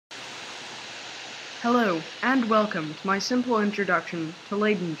Hello, and welcome to my simple introduction to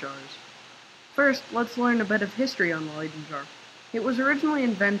Leyden jars. First, let's learn a bit of history on the Leyden jar. It was originally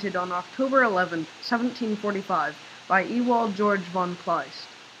invented on October 11, 1745, by Ewald George von Kleist.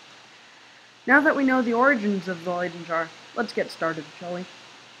 Now that we know the origins of the Leyden jar, let's get started, shall we?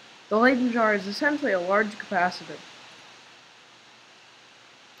 The Leyden jar is essentially a large capacitor.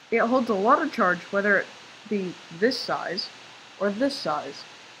 It holds a lot of charge, whether it be this size or this size.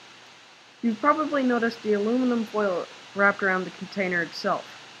 You've probably noticed the aluminum foil wrapped around the container itself.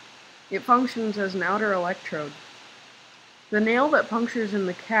 It functions as an outer electrode. The nail that punctures in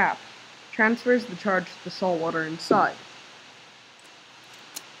the cap transfers the charge to the salt water inside.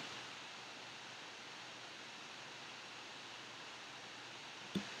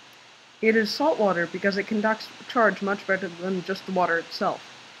 It is salt water because it conducts charge much better than just the water itself.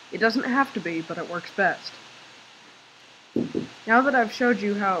 It doesn't have to be, but it works best. Now that I've showed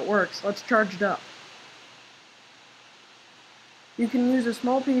you how it works, let's charge it up. You can use a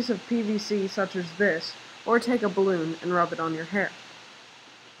small piece of PVC such as this, or take a balloon and rub it on your hair.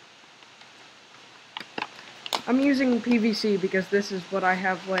 I'm using PVC because this is what I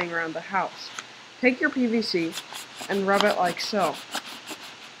have laying around the house. Take your PVC and rub it like so,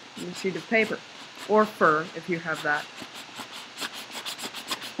 on a sheet of paper, or fur if you have that.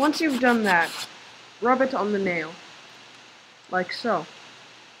 Once you've done that, rub it on the nail, like so.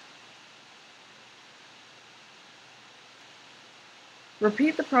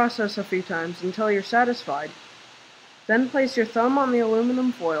 Repeat the process a few times until you're satisfied. Then place your thumb on the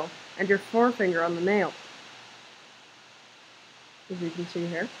aluminum foil and your forefinger on the nail, as you can see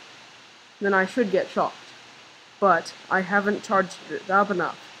here. Then I should get shocked. But I haven't charged it up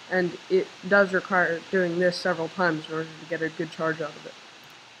enough, and it does require doing this several times in order to get a good charge out of it.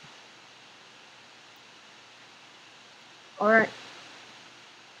 Alright.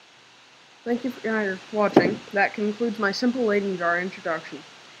 Thank you for watching. That concludes my simple Leyden jar introduction.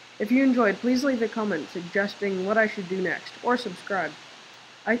 If you enjoyed, please leave a comment suggesting what I should do next, or subscribe.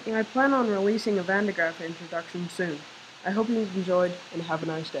 I plan on releasing a Van de Graaff introduction soon. I hope you enjoyed, and have a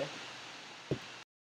nice day.